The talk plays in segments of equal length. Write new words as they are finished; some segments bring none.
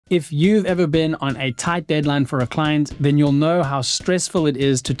If you've ever been on a tight deadline for a client, then you'll know how stressful it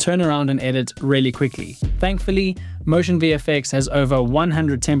is to turn around and edit really quickly. Thankfully, MotionVFX has over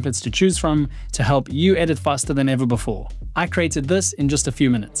 100 templates to choose from to help you edit faster than ever before. I created this in just a few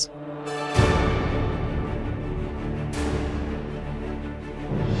minutes.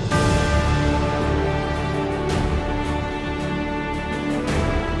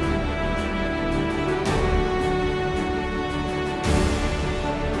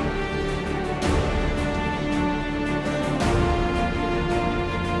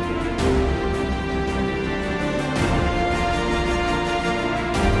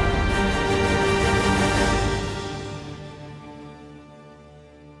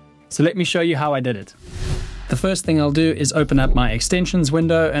 So let me show you how I did it. The first thing I'll do is open up my extensions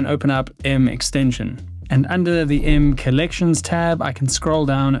window and open up M extension. And under the M collections tab, I can scroll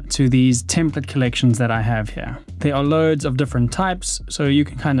down to these template collections that I have here. There are loads of different types, so you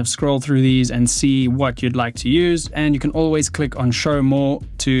can kind of scroll through these and see what you'd like to use. And you can always click on show more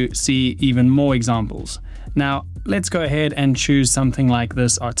to see even more examples. Now, let's go ahead and choose something like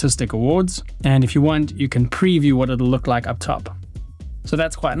this artistic awards. And if you want, you can preview what it'll look like up top. So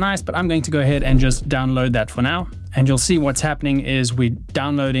that's quite nice, but I'm going to go ahead and just download that for now. And you'll see what's happening is we're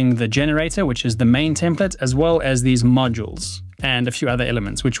downloading the generator, which is the main template, as well as these modules and a few other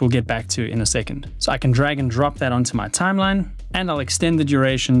elements, which we'll get back to in a second. So I can drag and drop that onto my timeline, and I'll extend the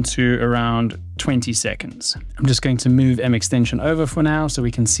duration to around 20 seconds. I'm just going to move M extension over for now so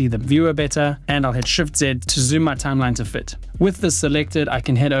we can see the viewer better, and I'll hit Shift Z to zoom my timeline to fit. With this selected, I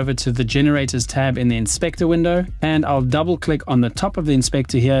can head over to the Generators tab in the Inspector window, and I'll double click on the top of the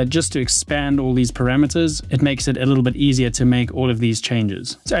inspector here just to expand all these parameters. It makes it a little bit easier to make all of these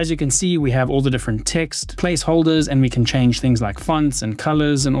changes. So as you can see, we have all the different text placeholders, and we can change things like fonts and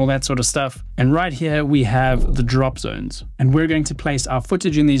colors and all that sort of stuff. And right here we have the drop zones, and we're going to place our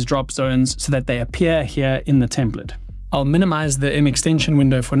footage in these drop zones so that they appear here in the template. I'll minimize the M extension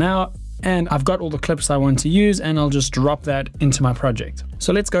window for now, and I've got all the clips I want to use, and I'll just drop that into my project.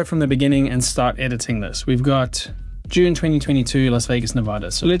 So let's go from the beginning and start editing this. We've got June 2022, Las Vegas,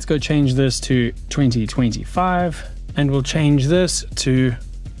 Nevada. So let's go change this to 2025, and we'll change this to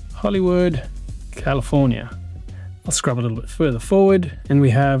Hollywood, California. I'll scrub a little bit further forward, and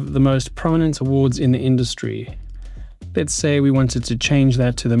we have the most prominent awards in the industry. Let's say we wanted to change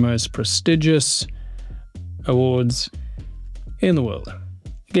that to the most prestigious awards in the world.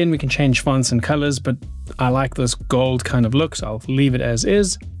 Again, we can change fonts and colors, but I like this gold kind of look, so I'll leave it as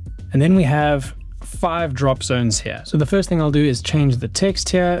is. And then we have 5 drop zones here. So the first thing I'll do is change the text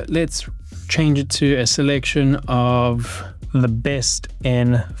here. Let's change it to a selection of the best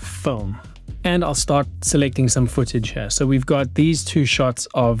in film. And I'll start selecting some footage here. So we've got these 2 shots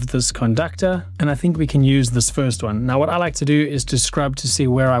of this conductor, and I think we can use this first one. Now what I like to do is to scrub to see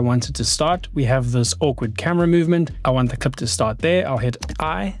where I want it to start. We have this awkward camera movement. I want the clip to start there. I'll hit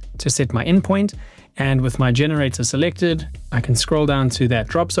I to set my in point, and with my generator selected, I can scroll down to that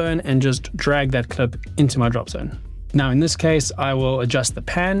drop zone and just drag that clip into my drop zone. Now in this case, I will adjust the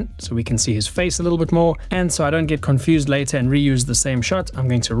pan so we can see his face a little bit more. And so I don't get confused later and reuse the same shot, I'm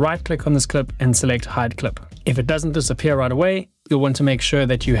going to right click on this clip and select hide clip. If it doesn't disappear right away, you'll want to make sure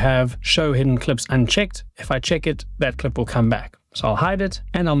that you have show hidden clips unchecked. If I check it, that clip will come back. So I'll hide it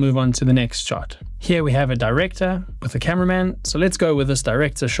and I'll move on to the next shot. Here we have a director with a cameraman. So let's go with this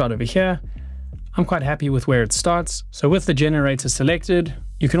director shot over here. I'm quite happy with where it starts. So with the generator selected,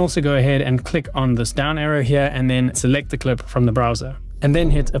 you can also go ahead and click on this down arrow here and then select the clip from the browser and then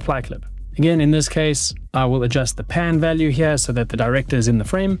hit apply clip. Again, in this case, I will adjust the pan value here so that the director is in the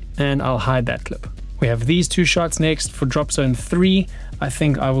frame, and I'll hide that clip. We have these 2 shots next. For drop zone 3, I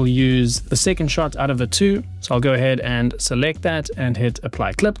think I will use the second shot out of the 2. So I'll go ahead and select that and hit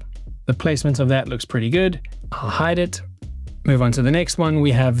apply clip. The placement of that looks pretty good. I'll hide it. Move on to the next one.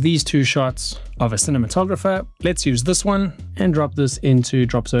 We have these 2 shots of a cinematographer. Let's use this one and drop this into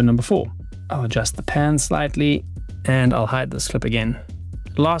drop zone number 4. I'll adjust the pan slightly and I'll hide this clip again.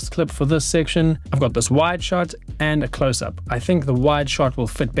 Last clip for this section, I've got this wide shot and a close-up. I think the wide shot will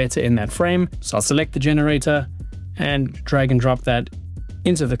fit better in that frame. So I'll select the generator and drag and drop that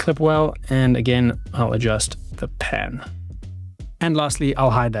into the clip well. And again, I'll adjust the pan. And lastly, I'll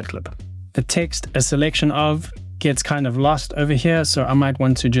hide that clip. The text, a selection of, gets kind of lost over here, so I might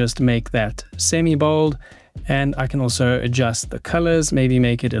want to just make that semi-bold, and I can also adjust the colors, maybe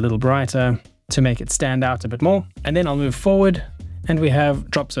make it a little brighter to make it stand out a bit more. And then I'll move forward and we have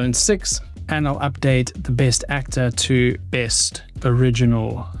drop zone 6, and I'll update the best actor to best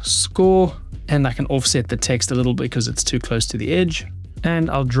original score, and I can offset the text a little bit because it's too close to the edge. And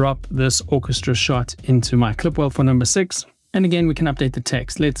I'll drop this orchestra shot into my clip well for number 6. And again, we can update the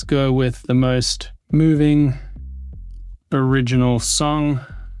text. Let's go with the most moving original song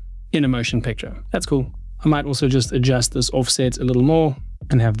in a motion picture. That's cool. I might also just adjust this offset a little more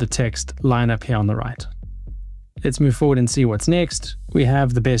and have the text line up here on the right. Let's move forward and see what's next. We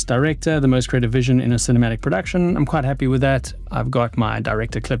have the best director, the most creative vision in a cinematic production. I'm quite happy with that. I've got my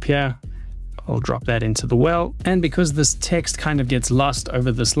director clip here. I'll drop that into the well. And because this text kind of gets lost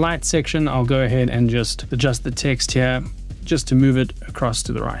over this light section, I'll go ahead and just adjust the text here just to move it across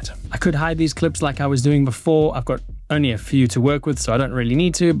to the right. I could hide these clips like I was doing before. I've got only a few to work with, so I don't really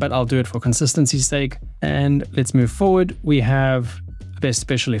need to, but I'll do it for consistency's sake. And let's move forward. We have best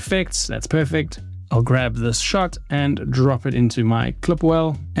special effects. That's perfect. I'll grab this shot and drop it into my clip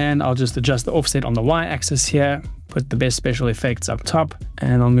well, and I'll just adjust the offset on the y-axis here, put the best special effects up top,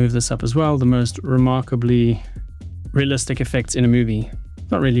 and I'll move this up as well, the most remarkably realistic effects in a movie.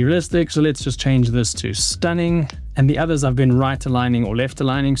 Not really realistic, so let's just change this to stunning. And the others I've been right aligning or left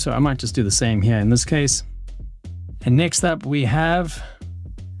aligning, so I might just do the same here in this case. And next up we have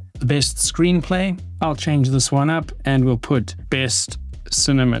the best screenplay. I'll change this one up and we'll put best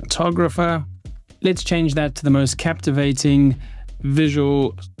cinematographer. Let's change that to the most captivating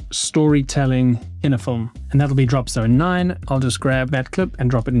visual storytelling in a film. And that'll be drop zone 9. I'll just grab that clip and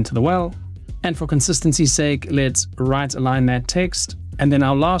drop it into the well. And for consistency's sake, let's right align that text. And then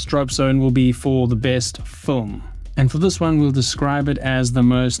our last drop zone will be for the best film. And for this one, we'll describe it as the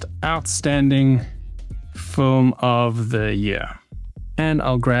most outstanding film of the year. And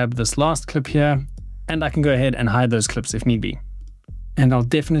I'll grab this last clip here, and I can go ahead and hide those clips if need be. And I'll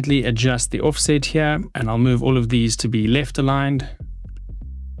definitely adjust the offset here, and I'll move all of these to be left aligned.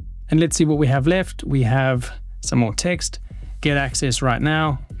 And let's see what we have left. We have some more text. Get access right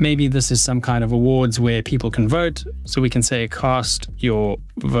now. Maybe this is some kind of awards where people can vote. So we can say cast your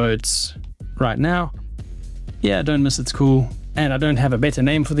votes right now. Yeah, don't miss it's cool. And I don't have a better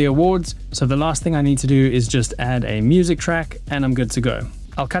name for the awards. So the last thing I need to do is just add a music track and I'm good to go.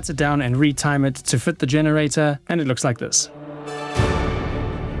 I'll cut it down and retime it to fit the generator, and it looks like this.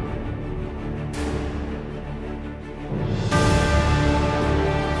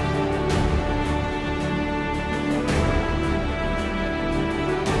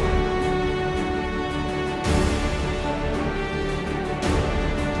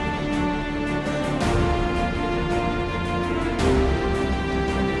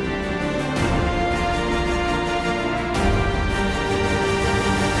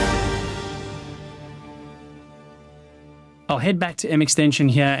 I'll head back to M extension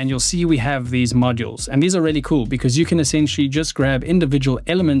here and you'll see we have these modules, and these are really cool because you can essentially just grab individual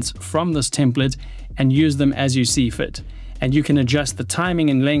elements from this template and use them as you see fit. And you can adjust the timing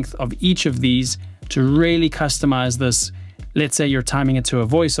and length of each of these to really customize this. Let's say you're timing it to a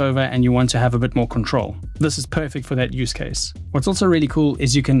voiceover and you want to have a bit more control. This is perfect for that use case. What's also really cool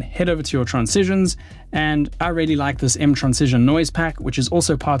is you can head over to your transitions, and I really like this M Transition Noise Pack, which is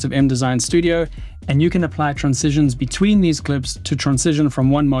also part of M Design Studio, and you can apply transitions between these clips to transition from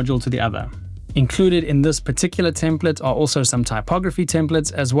one module to the other. Included in this particular template are also some typography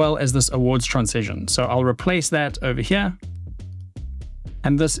templates as well as this awards transition. So I'll replace that over here,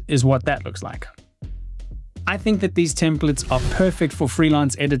 and this is what that looks like. I think that these templates are perfect for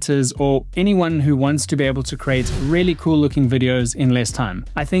freelance editors or anyone who wants to be able to create really cool looking videos in less time.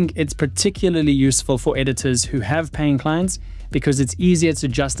 I think it's particularly useful for editors who have paying clients because it's easier to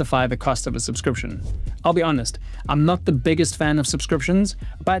justify the cost of a subscription. I'll be honest, I'm not the biggest fan of subscriptions,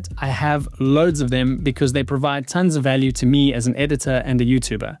 but I have loads of them because they provide tons of value to me as an editor and a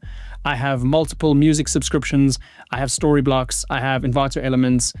YouTuber. I have multiple music subscriptions, I have Storyblocks, I have Envato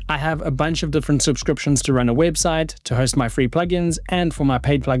Elements, I have a bunch of different subscriptions to run a website, to host my free plugins, and for my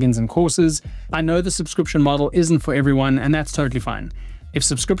paid plugins and courses. I know the subscription model isn't for everyone, and that's totally fine. If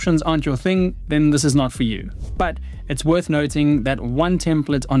subscriptions aren't your thing, then this is not for you. But it's worth noting that one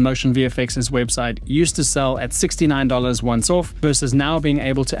template on MotionVFX's website used to sell at $69 once off versus now being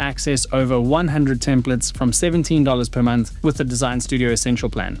able to access over 100 templates from $17 per month with the Design Studio Essential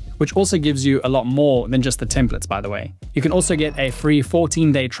plan, which also gives you a lot more than just the templates, by the way. You can also get a free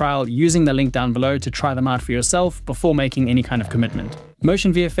 14-day trial using the link down below to try them out for yourself before making any kind of commitment.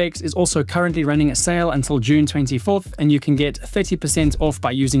 MotionVFX is also currently running a sale until June 24th, and you can get 30% off by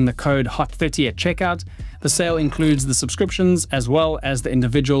using the code HOT30 at checkout. The sale includes the subscriptions as well as the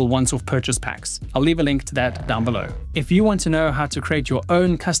individual once-off purchase packs. I'll leave a link to that down below. If you want to know how to create your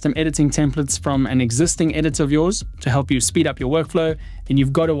own custom editing templates from an existing editor of yours to help you speed up your workflow, then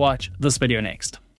you've got to watch this video next.